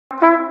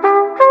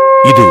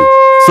ಇದು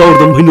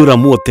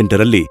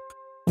 1938ರಲ್ಲಿ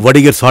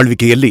ಒಡೆಯರ್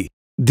ಆಳ್ವಿಕೆಯಲ್ಲಿ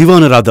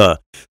ದಿವಾನರಾದ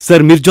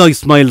ಸರ್ ಮಿರ್ಜಾ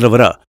ಇಸ್ಮಾಯಿಲ್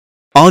ರವರ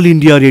all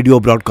India radio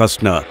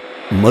ಬ್ರಾಡ್ಕಾಸ್ಟ್ನ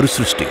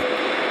ಮರುಸೃಷ್ಟಿ.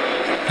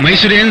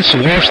 Mysoreans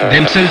wash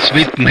themselves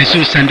with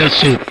Mysore sandal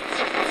soap,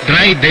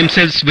 dry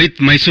themselves with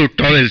Mysore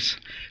towels,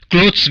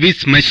 clothes with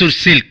Mysore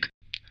silk,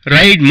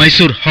 ride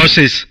Mysore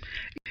horses,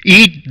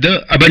 eat the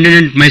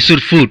abundant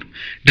Mysore food,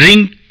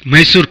 drink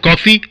Mysore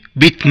coffee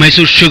with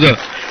Mysore sugar,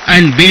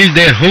 and build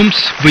their homes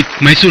with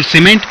Mysore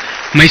cement,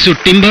 Mysore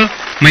timber,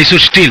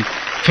 Mysore steel,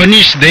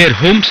 furnish their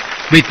homes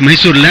with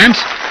Mysore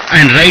lamps,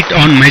 and write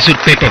on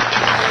Mysore paper.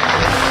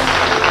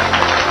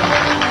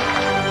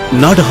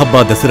 ನಾಡಹಬ್ಬ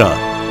ದಸರಾ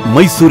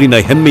ಮೈಸೂರಿನ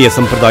ಹೆಮ್ಮೆಯ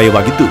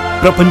ಸಂಪ್ರದಾಯವಾಗಿದ್ದು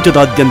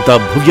ಪ್ರಪಂಚದಾದ್ಯಂತ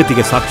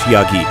ಭವ್ಯತೆಗೆ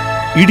ಸಾಕ್ಷಿಯಾಗಿ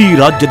ಇಡೀ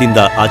ರಾಜ್ಯದಿಂದ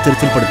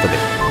ಆಚರಿಸಲ್ಪಡುತ್ತದೆ.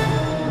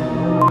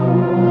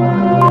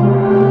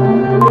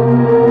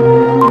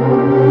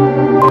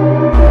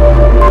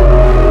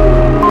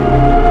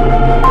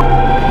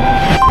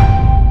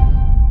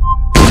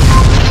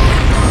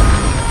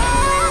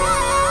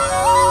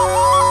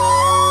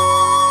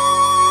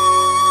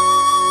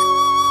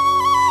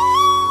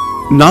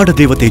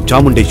 ನಾಡದೇವತೆ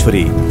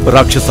ಚಾಮುಂಡೇಶ್ವರಿ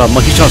ರಾಕ್ಷಸ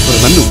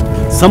ಮಹಿಷಾಸುರನನ್ನು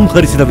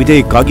ಸಂಹರಿಸಿದ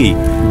ವಿಜಯಕ್ಕಾಗಿ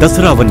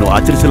ದಸರಾವನ್ನು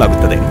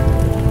ಆಚರಿಸಲಾಗುತ್ತದೆ.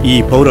 ಈ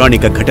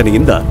ಪೌರಾಣಿಕ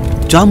ಘಟನೆಯಿಂದ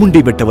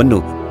ಚಾಮುಂಡಿ ಬೆಟ್ಟವನ್ನು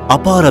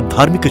ಅಪಾರ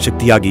ಧಾರ್ಮಿಕ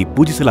ಶಕ್ತಿಯಾಗಿ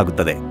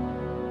ಪೂಜಿಸಲಾಗುತ್ತದೆ.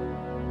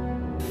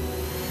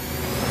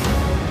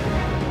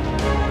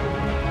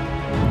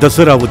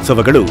 ದಸರಾ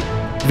ಉತ್ಸವಗಳು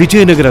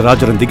ವಿಜಯನಗರ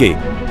ರಾಜರೊಂದಿಗೆ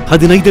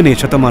 15ನೇ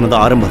ಶತಮಾನದ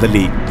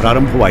ಆರಂಭದಲ್ಲಿ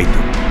ಪ್ರಾರಂಭವಾಯಿತು.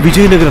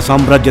 ವಿಜಯನಗರ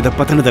ಸಾಮ್ರಾಜ್ಯದ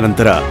ಪತನದ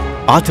ನಂತರ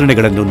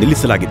ಆಚರಣೆಗಳನ್ನು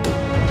ನಿಲ್ಲಿಸಲಾಗಿತ್ತು.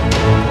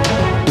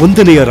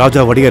 1ನೇ ರಾಜ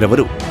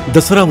ಒಡೆಯರವರು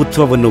ದಸರಾ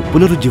ಉತ್ಸವವನ್ನು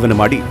ಪುನರುಜ್ಜೀವನ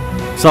ಮಾಡಿ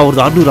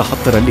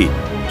 1610ರಲ್ಲಿ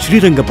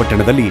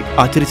ಶ್ರೀರಂಗಪಟ್ಟಣದಲ್ಲಿ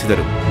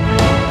ಆಚರಿಸಿದರು.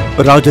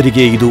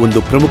 ರಾಜರಿಗೆ ಇದು ಒಂದು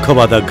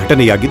ಪ್ರಮುಖವಾದ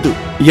ಘಟನೆಯಾಗಿದ್ದು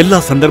ಎಲ್ಲ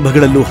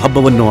ಸಂದರ್ಭಗಳಲ್ಲೂ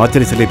ಹಬ್ಬವನ್ನು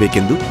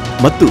ಆಚರಿಸಲೇಬೇಕೆಂದು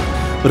ಮತ್ತು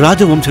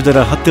ರಾಜವಂಶಜರ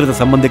ಹತ್ತಿರದ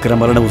ಸಂಬಂಧಿಕರ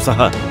ಮರಣವೂ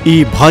ಸಹ ಈ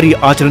ಭಾರೀ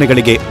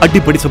ಆಚರಣೆಗಳಿಗೆ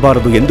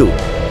ಅಡ್ಡಿಪಡಿಸಬಾರದು ಎಂದು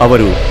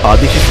ಅವರು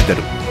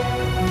ಆದೇಶಿಸಿದರು.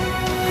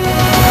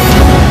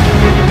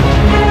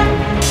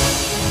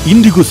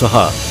 ಇಂದಿಗೂ ಸಹ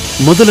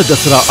ಮೊದಲ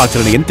ದಸರಾ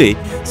ಆಚರಣೆಯಂತೆ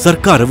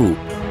ಸರ್ಕಾರವು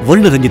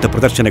ವರ್ಣರಂಜಿತ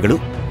ಪ್ರದರ್ಶನಗಳು,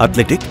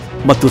 ಅಥ್ಲೆಟಿಕ್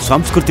ಮತ್ತು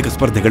ಸಾಂಸ್ಕೃತಿಕ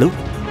ಸ್ಪರ್ಧೆಗಳು,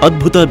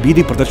 ಅದ್ಭುತ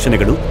ಬೀದಿ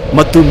ಪ್ರದರ್ಶನಗಳು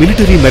ಮತ್ತು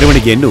ಮಿಲಿಟರಿ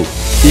ಮೆರವಣಿಗೆಯನ್ನು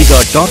ಈಗ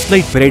ಟಾರ್ಚ್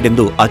ಲೈಟ್ ಪೆರೇಡ್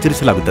ಎಂದು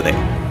ಆಚರಿಸಲಾಗುತ್ತದೆ.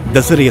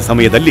 ದಸರೆಯ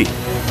ಸಮಯದಲ್ಲಿ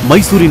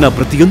ಮೈಸೂರಿನ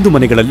ಪ್ರತಿಯೊಂದು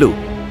ಮನೆಗಳಲ್ಲೂ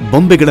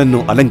ಬೊಂಬೆಗಳನ್ನು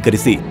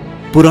ಅಲಂಕರಿಸಿ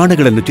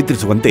ಪುರಾಣಗಳನ್ನು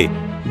ಚಿತ್ರಿಸುವಂತೆ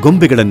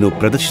ಗೊಂಬೆಗಳನ್ನು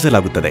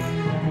ಪ್ರದರ್ಶಿಸಲಾಗುತ್ತದೆ.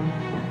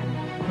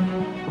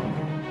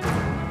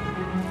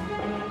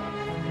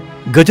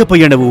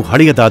 ಗಜಪಯಣವು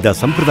ಹಳೆಯದಾದ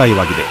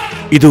ಸಂಪ್ರದಾಯವಾಗಿದೆ.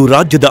 ಇದು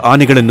ರಾಜ್ಯದ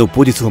ಆನೆಗಳನ್ನು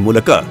ಪೂಜಿಸುವ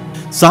ಮೂಲಕ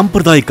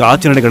ಸಾಂಪ್ರದಾಯಿಕ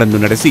ಆಚರಣೆಗಳನ್ನು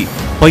ನಡೆಸಿ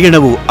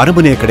ಪಯಣವು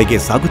ಅರಮನೆಯ ಕಡೆಗೆ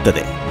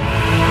ಸಾಗುತ್ತದೆ.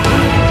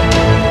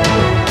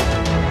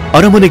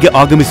 ಅರಮನೆಗೆ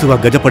ಆಗಮಿಸುವ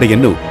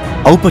ಗಜಪಡೆಯನ್ನು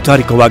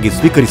ಔಪಚಾರಿಕವಾಗಿ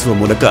ಸ್ವೀಕರಿಸುವ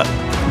ಮೂಲಕ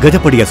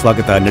ಗಜಪಡೆಯ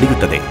ಸ್ವಾಗತ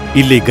ನಡೆಯುತ್ತದೆ.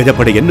 ಇಲ್ಲಿ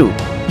ಗಜಪಡೆಯನ್ನು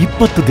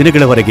 20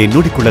 ದಿನಗಳವರೆಗೆ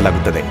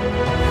ನೋಡಿಕೊಳ್ಳಲಾಗುತ್ತದೆ.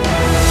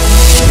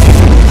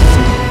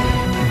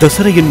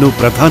 ದಸರೆಯನ್ನು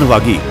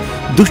ಪ್ರಧಾನವಾಗಿ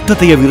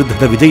ದುಷ್ಟತೆಯ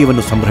ವಿರುದ್ಧದ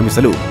ವಿಜಯವನ್ನು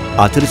ಸಂಭ್ರಮಿಸಲು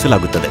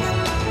ಆಚರಿಸಲಾಗುತ್ತದೆ.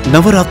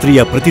 ನವರಾತ್ರಿಯ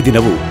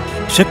ಪ್ರತಿದಿನವೂ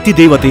ಶಕ್ತಿ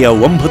ದೇವತೆಯ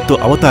 9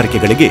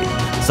 ಅವತಾರಿಕೆಗಳಿಗೆ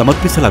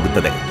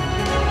ಸಮರ್ಪಿಸಲಾಗುತ್ತದೆ.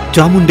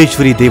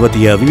 ಚಾಮುಂಡೇಶ್ವರಿ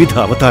ದೇವತೆಯ ವಿವಿಧ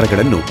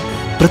ಅವತಾರಗಳನ್ನು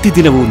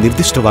ಪ್ರತಿದಿನವೂ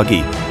ನಿರ್ದಿಷ್ಟವಾಗಿ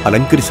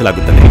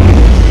ಅಲಂಕರಿಸಲಾಗುತ್ತದೆ.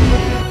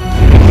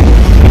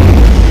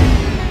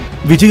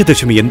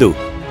 ವಿಜಯದಶಮಿಯಂದು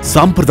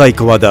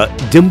ಸಾಂಪ್ರದಾಯಿಕವಾದ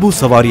ಜಂಬೂ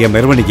ಸವಾರಿಯ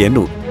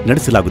ಮೆರವಣಿಗೆಯನ್ನು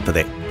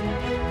ನಡೆಸಲಾಗುತ್ತದೆ.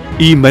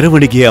 ಈ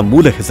ಮೆರವಣಿಗೆಯ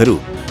ಮೂಲ ಹೆಸರು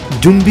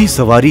ಜುಂಬಿ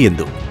ಸವಾರಿ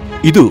ಎಂದು.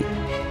 ಇದು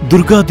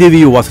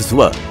ದುರ್ಗಾದೇವಿಯು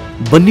ವಾಸಿಸುವ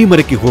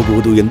ಬನ್ನಿಮರಕ್ಕೆ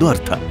ಹೋಗುವುದು ಎಂದು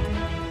ಅರ್ಥ.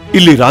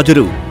 ಇಲ್ಲಿ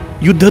ರಾಜರು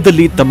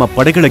ಯುದ್ಧದಲ್ಲಿ ತಮ್ಮ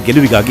ಪಡೆಗಳ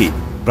ಗೆಲುವಿಗಾಗಿ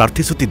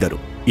ಪ್ರಾರ್ಥಿಸುತ್ತಿದ್ದರು.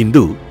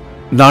 ಇಂದು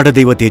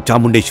ನಾಡದೇವತೆ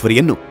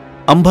ಚಾಮುಂಡೇಶ್ವರಿಯನ್ನು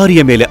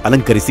ಅಂಬಾರಿಯ ಮೇಲೆ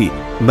ಅಲಂಕರಿಸಿ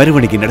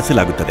ಮೆರವಣಿಗೆ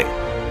ನಡೆಸಲಾಗುತ್ತದೆ.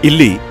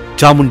 ಇಲ್ಲಿ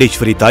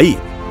ಚಾಮುಂಡೇಶ್ವರಿ ತಾಯಿ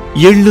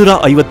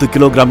 750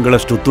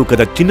 ಕಿಲೋಗ್ರಾಂಗಳಷ್ಟು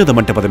ತೂಕದ ಚಿನ್ನದ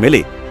ಮಂಟಪದ ಮೇಲೆ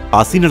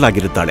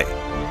ಆಸೀನಳಾಗಿರುತ್ತಾಳೆ.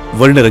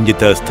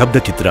 ವರ್ಣರಂಜಿತ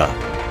ಸ್ತಬ್ಧಚಿತ್ರ,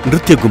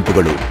 ನೃತ್ಯ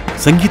ಗುಂಪುಗಳು,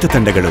 ಸಂಗೀತ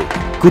ತಂಡಗಳು,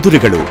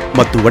 ಕುದುರೆಗಳು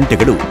ಮತ್ತು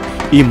ಒಂಟೆಗಳು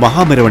ಈ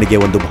ಮಹಾಮೆರವಣಿಗೆಯ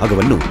ಒಂದು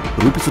ಭಾಗವನ್ನು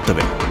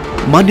ರೂಪಿಸುತ್ತವೆ.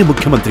 ಮಾನ್ಯ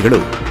ಮುಖ್ಯಮಂತ್ರಿಗಳು,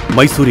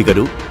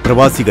 ಮೈಸೂರಿಗರು,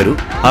 ಪ್ರವಾಸಿಗರು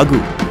ಹಾಗೂ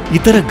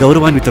ಇತರ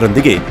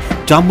ಗೌರವಾನ್ವಿತರೊಂದಿಗೆ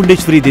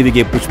ಚಾಮುಂಡೇಶ್ವರಿ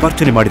ದೇವಿಗೆ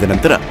ಪುಷ್ಪಾರ್ಚನೆ ಮಾಡಿದ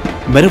ನಂತರ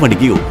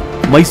ಮೆರವಣಿಗೆಯು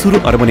ಮೈಸೂರು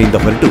ಅರಮನೆಯಿಂದ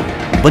ಹೊರಟು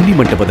ಬನ್ನಿ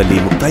ಮಂಟಪದಲ್ಲಿ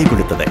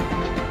ಮುಕ್ತಾಯಗೊಳ್ಳುತ್ತದೆ.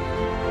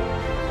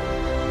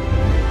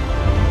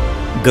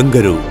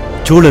 ಗಂಗರು,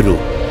 ಚೋಳರು,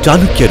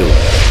 ಚಾಲುಕ್ಯರು,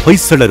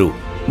 ಹೊಯ್ಸಳರು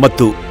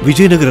ಮತ್ತು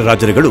ವಿಜಯನಗರ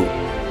ರಾಜರುಗಳು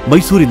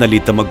ಮೈಸೂರಿನಲ್ಲಿ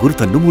ತಮ್ಮ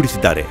ಗುರುತನ್ನು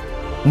ಮೂಡಿಸಿದ್ದಾರೆ.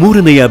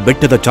 3ನೇಯ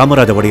ಬೆಟ್ಟದ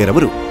ಚಾಮರಾಜ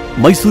ಒಡೆಯರವರು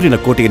ಮೈಸೂರಿನ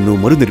ಕೋಟೆಯನ್ನು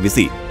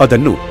ಮರುನಿರ್ಮಿಸಿ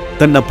ಅದನ್ನು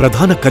ತನ್ನ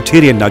ಪ್ರಧಾನ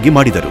ಕಚೇರಿಯನ್ನಾಗಿ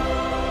ಮಾಡಿದರು.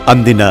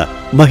 ಅಂದಿನ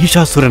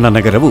ಮಹಿಷಾಸುರನ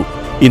ನಗರವು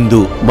ಇಂದು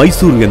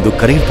ಮೈಸೂರು ಎಂದು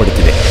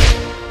ಕರೆಯಲ್ಪಡುತ್ತಿದೆ.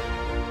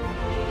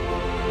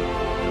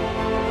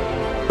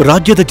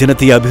 ರಾಜ್ಯದ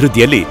ಜನತೆಯ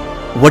ಅಭಿವೃದ್ಧಿಯಲ್ಲಿ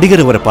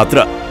ಒಡೆಯರವರ ಪಾತ್ರ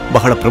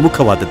ಬಹಳ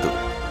ಪ್ರಮುಖವಾದದ್ದು.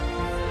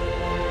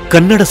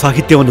 ಕನ್ನಡ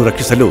ಸಾಹಿತ್ಯವನ್ನು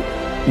ರಕ್ಷಿಸಲು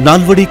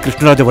ನಾಲ್ವಡಿ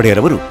ಕೃಷ್ಣರಾಜ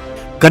ಒಡೆಯರವರು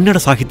ಕನ್ನಡ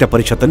ಸಾಹಿತ್ಯ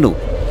ಪರಿಷತ್ತನ್ನು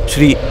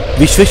ಶ್ರೀ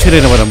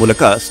ವಿಶ್ವೇಶ್ವರಯ್ಯನವರ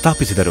ಮೂಲಕ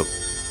ಸ್ಥಾಪಿಸಿದರು.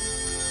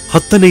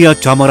 10ನೇಯ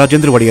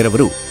ಚಾಮರಾಜೇಂದ್ರ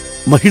ಒಡೆಯರವರು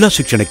ಮಹಿಳಾ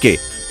ಶಿಕ್ಷಣಕ್ಕೆ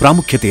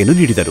ಪ್ರಾಮುಖ್ಯತೆಯನ್ನು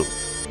ನೀಡಿದರು.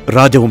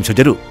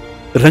 ರಾಜವಂಶಜರು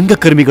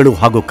ರಂಗಕರ್ಮಿಗಳು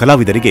ಹಾಗೂ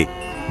ಕಲಾವಿದರಿಗೆ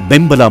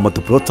ಬೆಂಬಲ ಮತ್ತು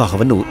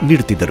ಪ್ರೋತ್ಸಾಹವನ್ನು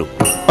ನೀಡುತ್ತಿದ್ದರು.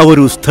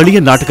 ಅವರು ಸ್ಥಳೀಯ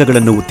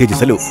ನಾಟಕಗಳನ್ನು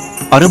ಉತ್ತೇಜಿಸಲು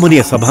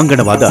ಅರಮನೆಯ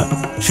ಸಭಾಂಗಣವಾದ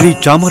ಶ್ರೀ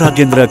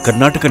ಚಾಮರಾಜೇಂದ್ರ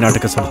ಕರ್ನಾಟಕ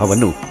ನಾಟಕ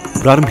ಸಭಾವನ್ನು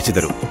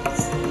ಪ್ರಾರಂಭಿಸಿದರು.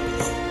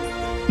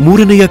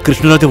 ಮೂರನೆಯ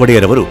ಕೃಷ್ಣರಾಜ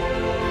ಒಡೆಯರವರು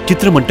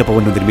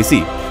ಚಿತ್ರಮಂಟಪವನ್ನು ನಿರ್ಮಿಸಿ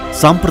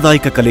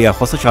ಸಾಂಪ್ರದಾಯಿಕ ಕಲೆಯ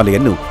ಹೊಸ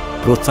ಶಾಲೆಯನ್ನು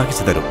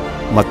ಪ್ರೋತ್ಸಾಹಿಸಿದರು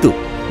ಮತ್ತು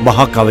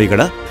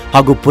ಮಹಾಕಾವ್ಯಗಳ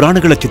ಹಾಗೂ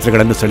ಪುರಾಣಗಳ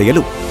ಚಿತ್ರಗಳನ್ನು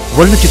ಸೆಳೆಯಲು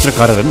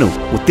ವರ್ಣಚಿತ್ರಕಾರರನ್ನು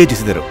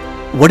ಉತ್ತೇಜಿಸಿದರು.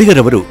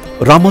 ಒಡೆಯರವರು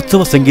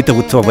ರಾಮೋತ್ಸವ ಸಂಗೀತ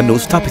ಉತ್ಸವವನ್ನು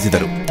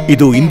ಸ್ಥಾಪಿಸಿದರು.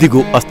 ಇದು ಇಂದಿಗೂ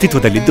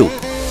ಅಸ್ತಿತ್ವದಲ್ಲಿದ್ದು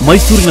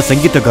ಮೈಸೂರಿನ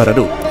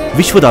ಸಂಗೀತಗಾರರು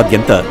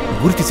ವಿಶ್ವದಾದ್ಯಂತ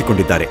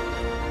ಗುರುತಿಸಿಕೊಂಡಿದ್ದಾರೆ.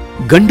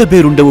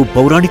 ಗಂಡಬೇರುಂಡವು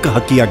ಪೌರಾಣಿಕ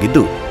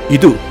ಹಕ್ಕಿಯಾಗಿದ್ದು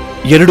ಇದು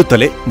 2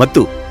 ತಲೆ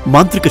ಮತ್ತು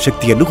ಮಾಂತ್ರಿಕ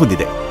ಶಕ್ತಿಯನ್ನು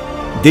ಹೊಂದಿದೆ.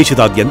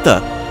 ದೇಶದಾದ್ಯಂತ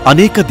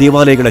ಅನೇಕ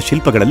ದೇವಾಲಯಗಳ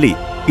ಶಿಲ್ಪಗಳಲ್ಲಿ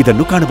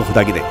ಇದನ್ನು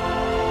ಕಾಣಬಹುದಾಗಿದೆ.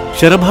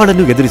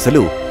 ಶರಭಾಳನ್ನು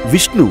ಎದುರಿಸಲು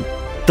ವಿಷ್ಣು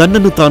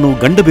ತನ್ನನ್ನು ತಾನು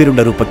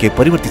ಗಂಡಬೇರುಂಡ ರೂಪಕ್ಕೆ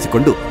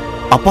ಪರಿವರ್ತಿಸಿಕೊಂಡು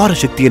ಅಪಾರ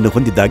ಶಕ್ತಿಯನ್ನು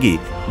ಹೊಂದಿದ್ದಾಗಿ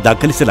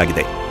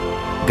ದಾಖಲಿಸಲಾಗಿದೆ.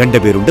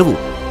 ಗಂಡಬೇರುಂಡವು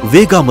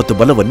ವೇಗ ಮತ್ತು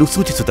ಬಲವನ್ನು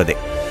ಸೂಚಿಸುತ್ತದೆ.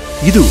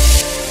 ಇದು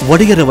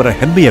ಒಡೆಯರವರ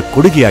ಹೆಮ್ಮೆಯ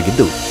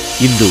ಕೊಡುಗೆಯಾಗಿದ್ದು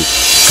ಇಂದು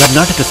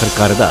ಕರ್ನಾಟಕ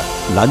ಸರ್ಕಾರದ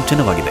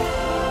ಲಾಂಛನವಾಗಿದೆ.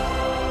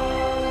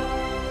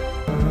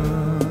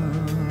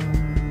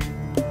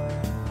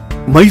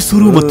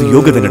 ಮೈಸೂರು ಮತ್ತು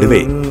ಯೋಗದ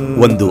ನಡುವೆ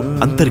ಒಂದು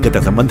ಅಂತರ್ಗತ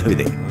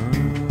ಸಂಬಂಧವಿದೆ.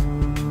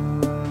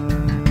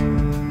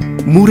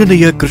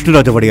 ಮೂರನೆಯ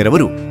ಕೃಷ್ಣರಾಜ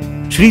ಒಡೆಯರವರು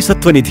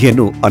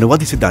ಶ್ರೀಸತ್ವನಿಧಿಯನ್ನು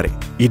ಅನುವಾದಿಸಿದ್ದಾರೆ.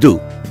 ಇದು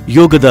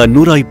ಯೋಗದ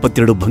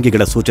 122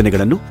 ಭಂಗಿಗಳ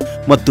ಸೂಚನೆಗಳನ್ನು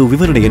ಮತ್ತು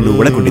ವಿವರಣೆಯನ್ನು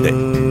ಒಳಗೊಂಡಿದೆ.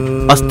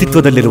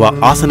 ಅಸ್ತಿತ್ವದಲ್ಲಿರುವ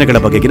ಆಸನಗಳ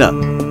ಬಗೆಗಿನ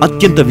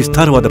ಅತ್ಯಂತ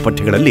ವಿಸ್ತಾರವಾದ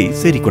ಪಠ್ಯಗಳಲ್ಲಿ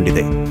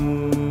ಸೇರಿಕೊಂಡಿದೆ.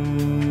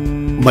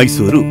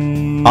 ಮೈಸೂರು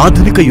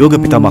ಆಧುನಿಕ ಯೋಗ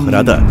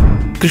ಪಿತಾಮಹರಾದ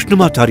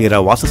ಕೃಷ್ಣಮಾಚಾರ್ಯರ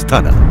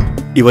ವಾಸಸ್ಥಾನ.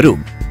 ಇವರು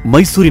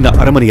ಮೈಸೂರಿನ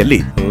ಅರಮನೆಯಲ್ಲಿ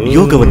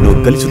ಯೋಗವನ್ನು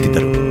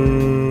ಕಲಿಸುತ್ತಿದ್ದರು.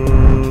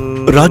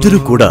 ರಾಜರು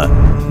ಕೂಡ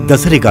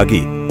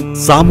ದಸರೆಗಾಗಿ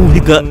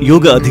ಸಾಮೂಹಿಕ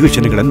ಯೋಗ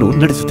ಅಧಿವೇಶನಗಳನ್ನು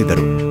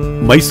ನಡೆಸುತ್ತಿದ್ದರು.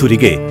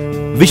 ಮೈಸೂರಿಗೆ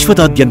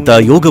ವಿಶ್ವದಾದ್ಯಂತ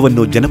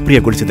ಯೋಗವನ್ನು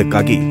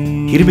ಜನಪ್ರಿಯಗೊಳಿಸಿದ್ದಕ್ಕಾಗಿ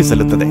ಹಿರಿಮೆ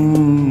ಸಲ್ಲುತ್ತದೆ.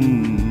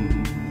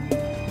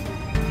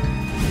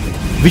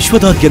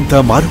 ವಿಶ್ವದಾದ್ಯಂತ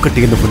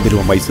ಮಾರುಕಟ್ಟೆಯನ್ನು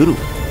ಹೊಂದಿರುವ ಮೈಸೂರು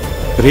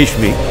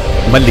ರೇಷ್ಮೆ,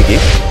 ಮಲ್ಲಿಗೆ,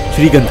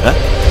 ಶ್ರೀಗಂಧ,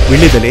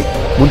 ವೀಳ್ಯದೆಲೆ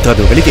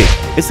ಮುಂತಾದವುಗಳಿಗೆ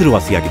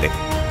ಹೆಸರುವಾಸಿಯಾಗಿದೆ.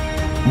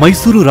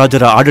 ಮೈಸೂರು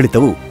ರಾಜರ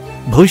ಆಡಳಿತವು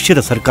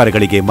ಭವಿಷ್ಯದ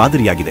ಸರ್ಕಾರಗಳಿಗೆ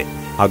ಮಾದರಿಯಾಗಿದೆ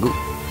ಹಾಗೂ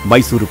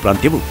ಮೈಸೂರು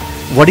ಪ್ರಾಂತ್ಯವು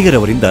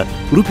ಒಡೆಯರವರಿಂದ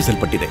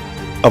ರೂಪಿಸಲ್ಪಟ್ಟಿದೆ.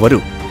 ಅವರು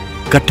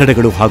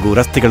ಕಟ್ಟಡಗಳು ಹಾಗೂ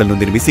ರಸ್ತೆಗಳನ್ನು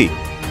ನಿರ್ಮಿಸಿ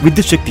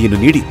ವಿದ್ಯುತ್ ಶಕ್ತಿಯನ್ನು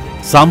ನೀಡಿ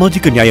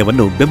ಸಾಮಾಜಿಕ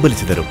ನ್ಯಾಯವನ್ನು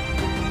ಬೆಂಬಲಿಸಿದರು.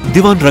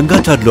 ದಿವಾನ್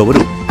ರಂಗಾಚಾರ್ಲು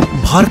ಅವರು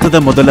ಭಾರತದ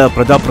ಮೊದಲ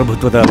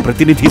ಪ್ರಜಾಪ್ರಭುತ್ವದ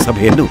ಪ್ರತಿನಿಧಿ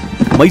ಸಭೆಯನ್ನು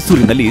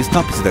ಮೈಸೂರಿನಲ್ಲಿ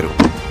ಸ್ಥಾಪಿಸಿದರು.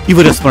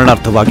 ಇವರ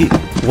ಸ್ಮರಣಾರ್ಥವಾಗಿ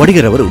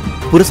ಒಡೆಯರವರು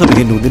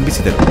ಪುರಸಭೆಯನ್ನು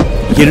ನಿರ್ಮಿಸಿದರು.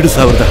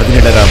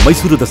 2017ರ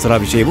ಮೈಸೂರು ದಸರಾ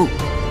ವಿಷಯವು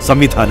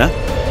ಸಂವಿಧಾನ,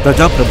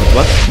 ಪ್ರಜಾಪ್ರಭುತ್ವ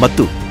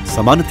ಮತ್ತು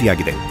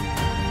ಸಮಾನತೆಯಾಗಿದೆ.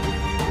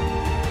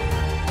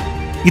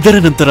 ಇದರ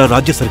ನಂತರ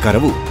ರಾಜ್ಯ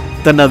ಸರ್ಕಾರವು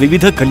ತನ್ನ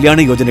ವಿವಿಧ ಕಲ್ಯಾಣ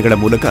ಯೋಜನೆಗಳ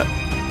ಮೂಲಕ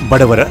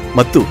ಬಡವರ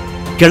ಮತ್ತು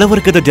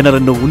ಕೆಳವರ್ಗದ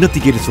ಜನರನ್ನು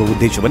ಉನ್ನತಿಗೇರಿಸುವ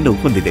ಉದ್ದೇಶವನ್ನು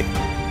ಹೊಂದಿದೆ.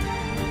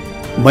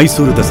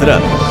 ಮೈಸೂರು ದಸರಾ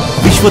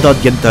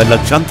ವಿಶ್ವದಾದ್ಯಂತ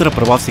ಲಕ್ಷಾಂತರ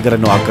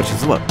ಪ್ರವಾಸಿಗರನ್ನು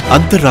ಆಕರ್ಷಿಸುವ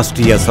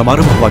ಅಂತಾರಾಷ್ಟ್ರೀಯ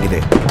ಸಮಾರಂಭವಾಗಿದೆ.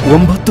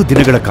 9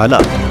 ದಿನಗಳ ಕಾಲ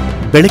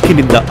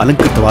ಬೆಳಕಿನಿಂದ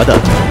ಅಲಂಕೃತವಾದ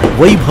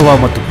ವೈಭವ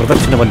ಮತ್ತು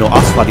ಪ್ರದರ್ಶನವನ್ನು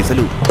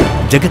ಆಸ್ವಾದಿಸಲು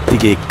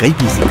ಜಗತ್ತಿಗೆ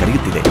ಕೈಬೀಸಿ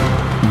ಕರೆಯುತ್ತಿದೆ.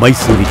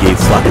 ಮೈಸೂರಿಗೆ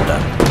ಸ್ವಾಗತ.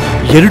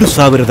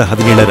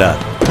 2017ರ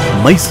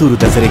ಮೈಸೂರು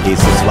ದಸರೆಗೆ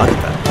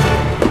ಸುಸ್ವಾಗತ.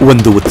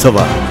 ಒಂದು ಉತ್ಸವ,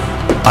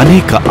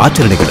 ಅನೇಕ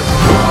ಆಚರಣೆಗಳು.